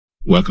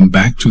Welcome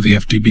back to the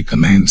FTB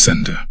Command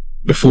Center.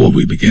 Before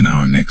we begin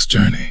our next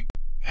journey,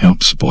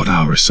 help support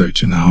our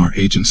research and our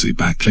agency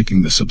by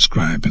clicking the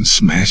subscribe and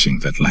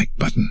smashing that like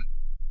button.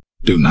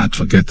 Do not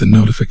forget the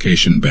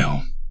notification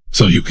bell,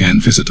 so you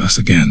can visit us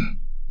again.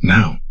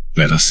 Now,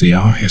 let us see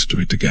our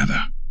history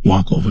together.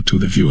 Walk over to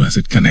the view as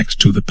it connects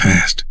to the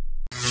past.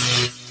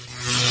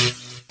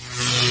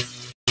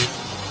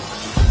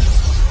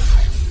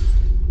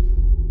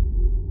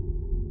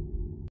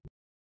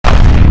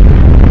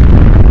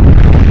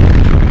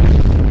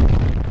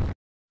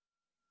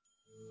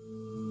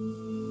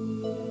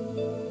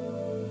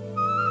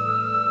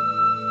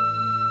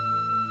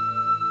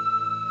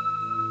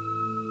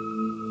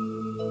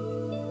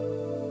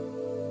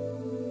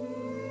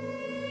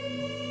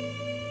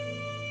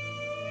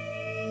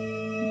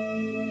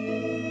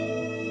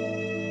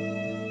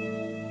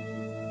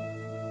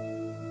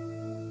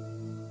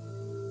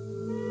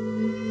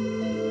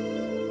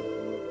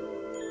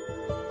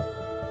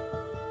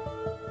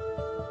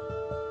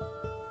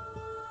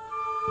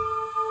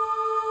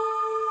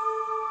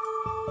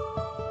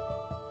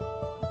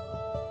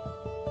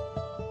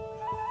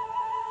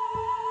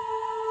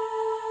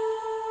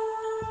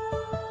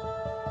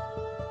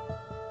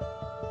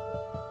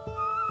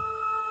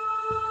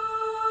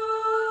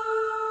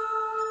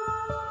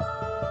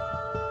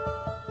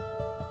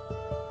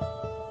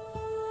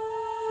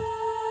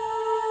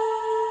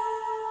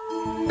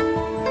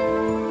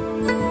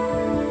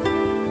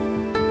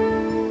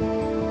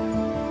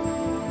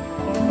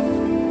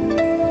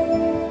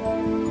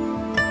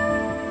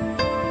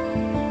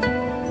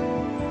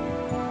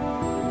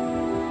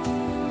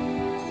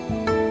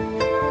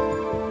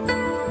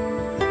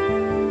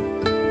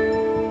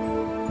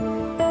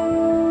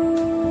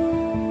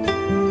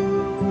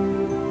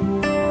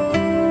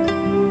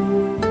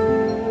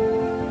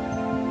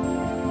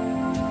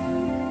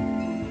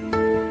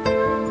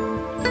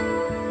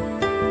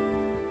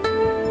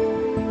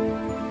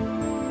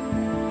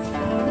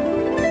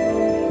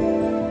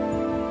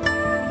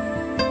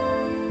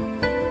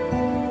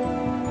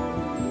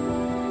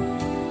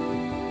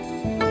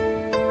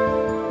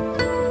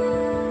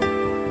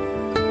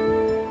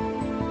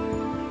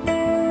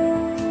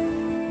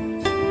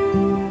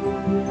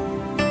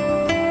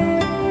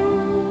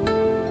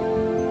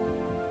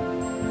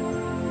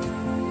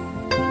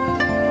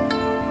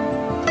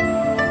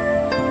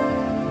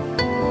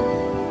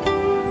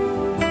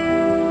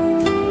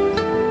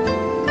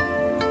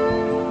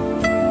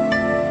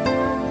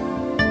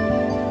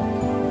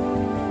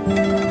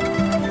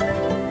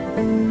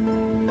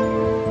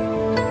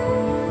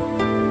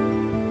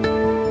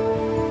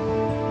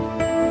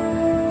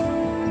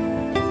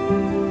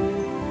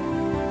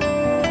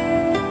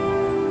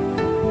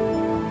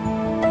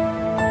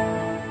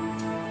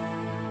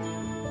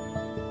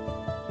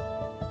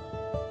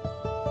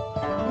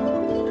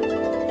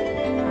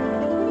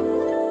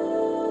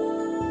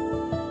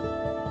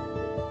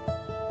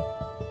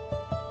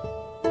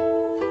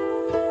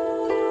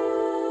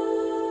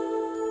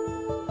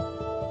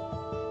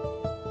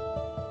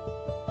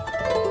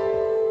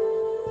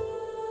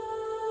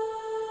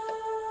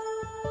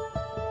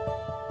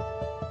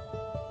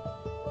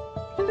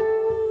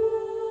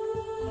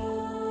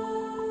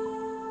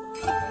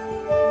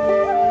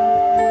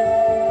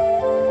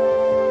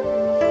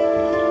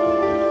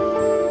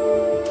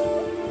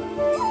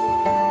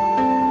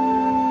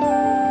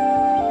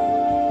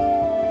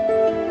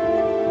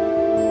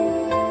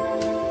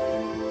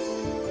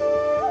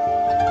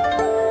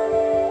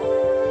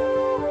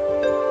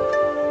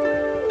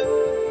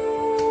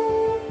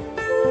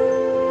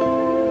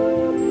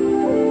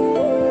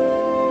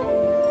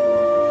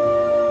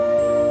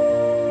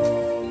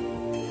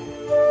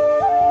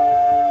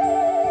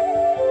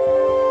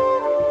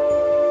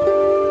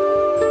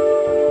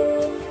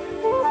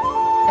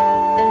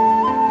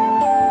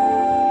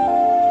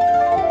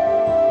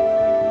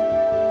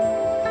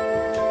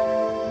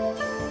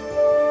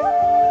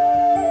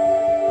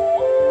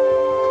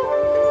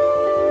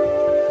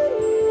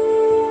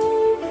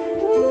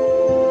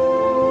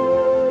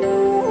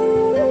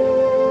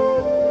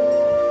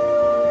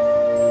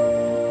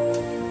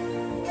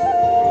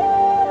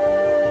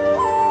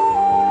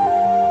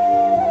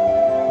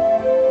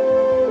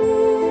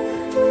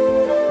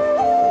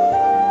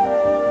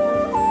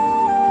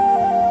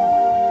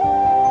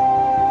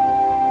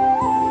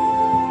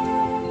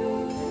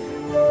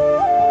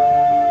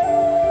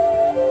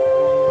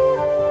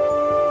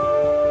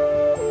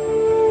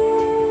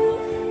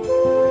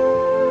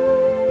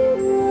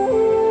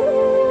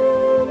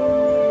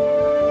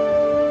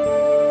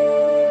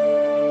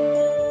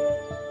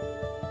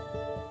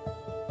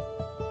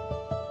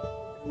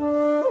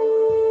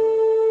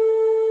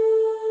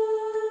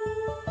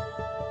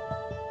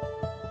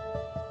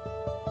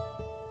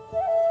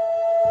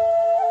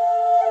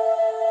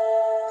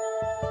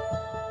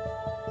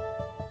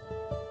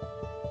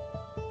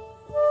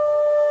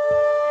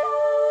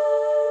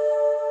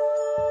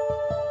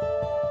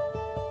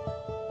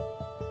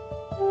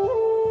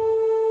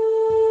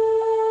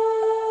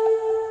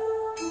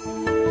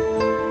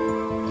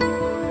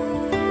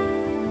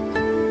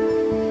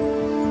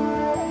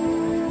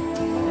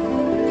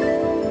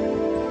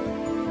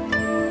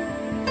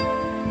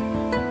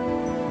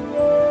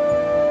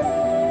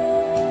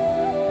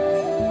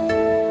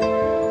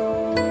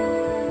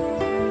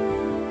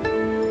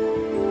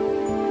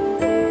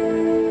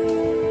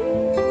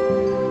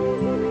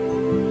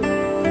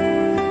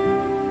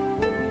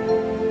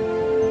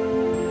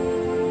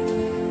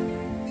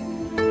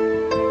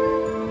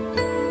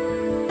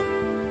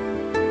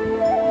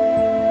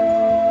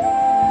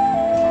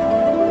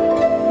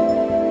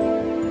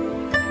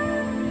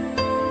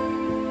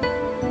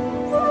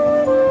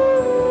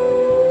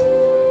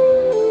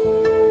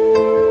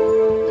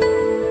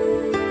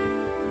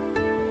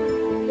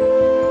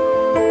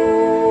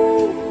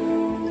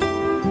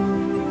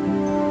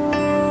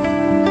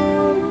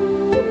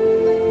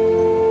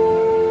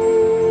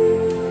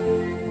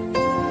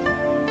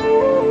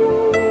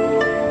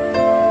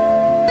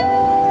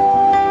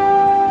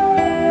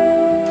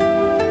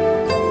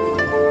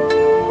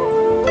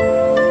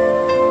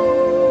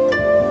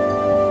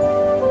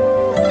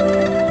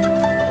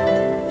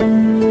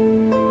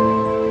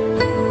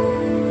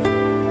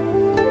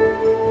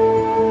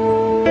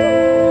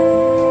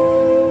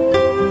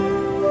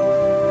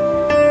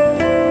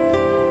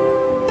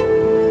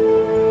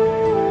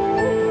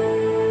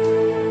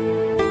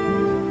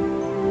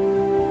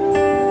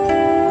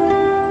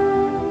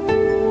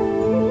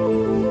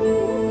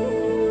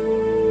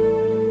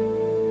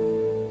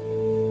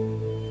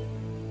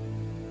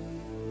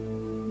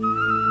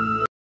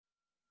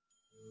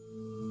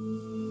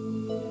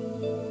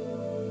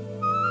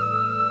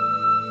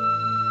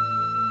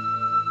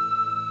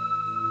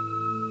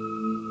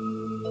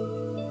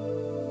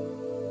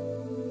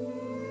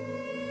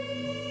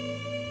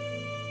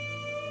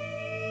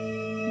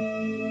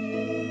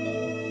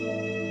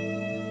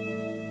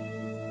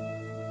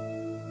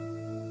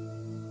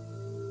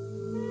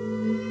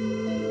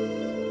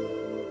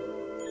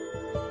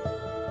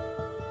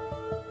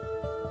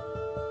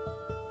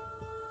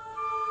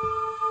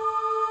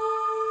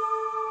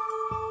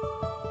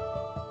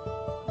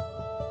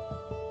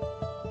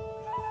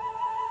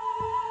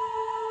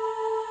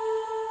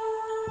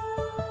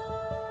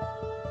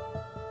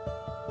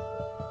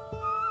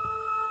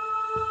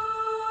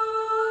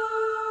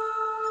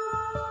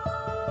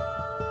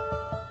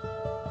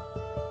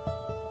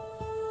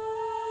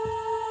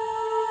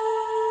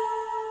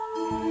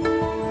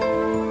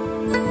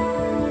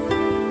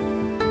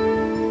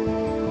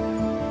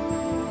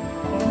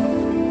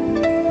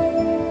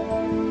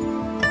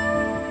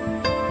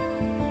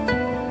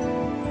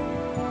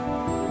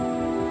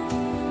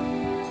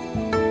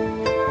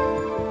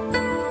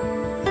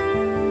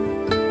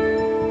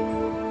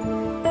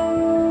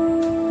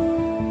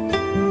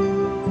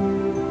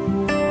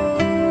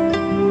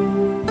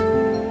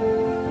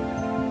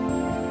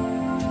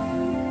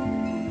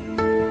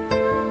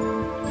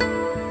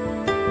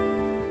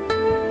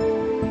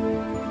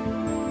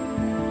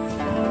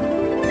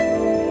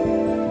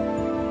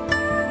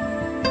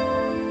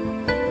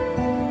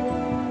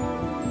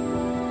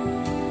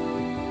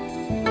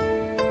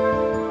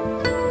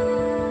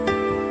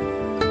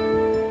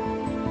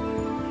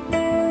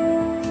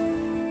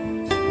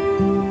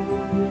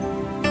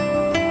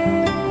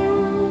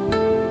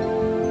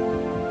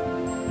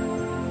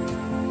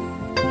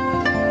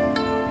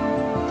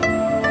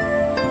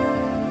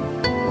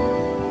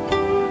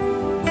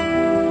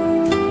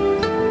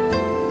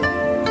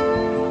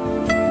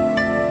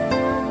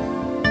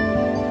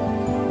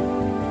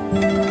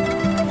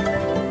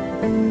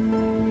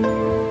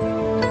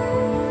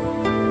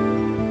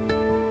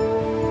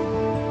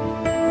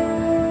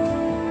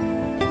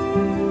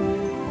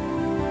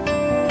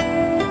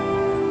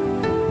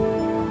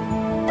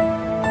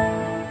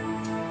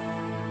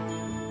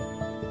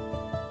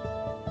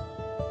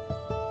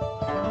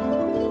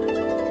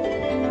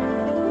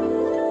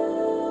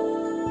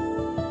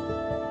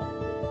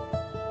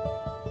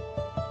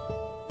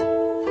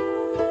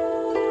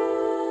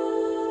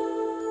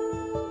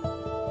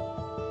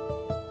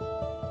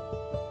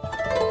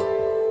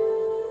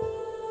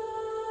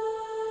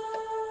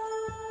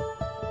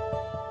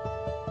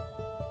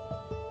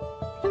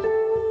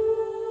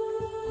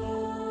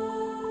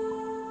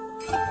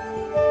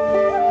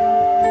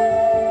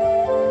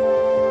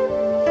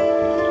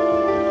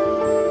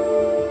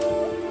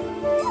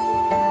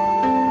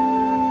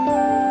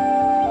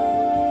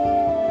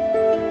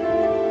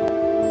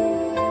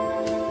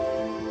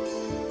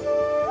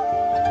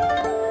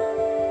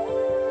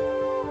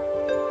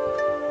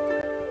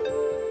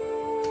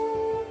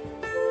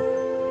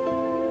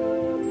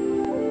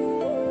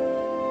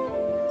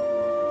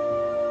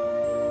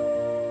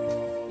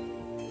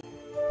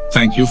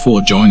 Thank you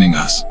for joining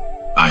us.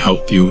 I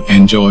hope you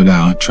enjoyed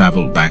our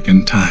travel back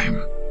in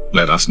time.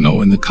 Let us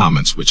know in the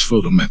comments which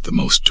photo meant the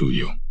most to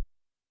you.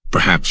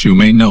 Perhaps you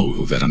may know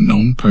who that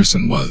unknown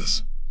person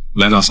was.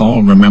 Let us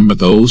all remember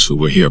those who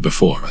were here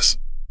before us.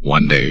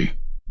 One day,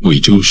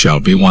 we too shall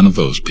be one of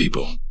those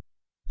people.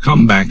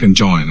 Come back and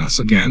join us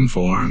again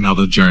for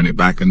another journey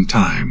back in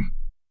time.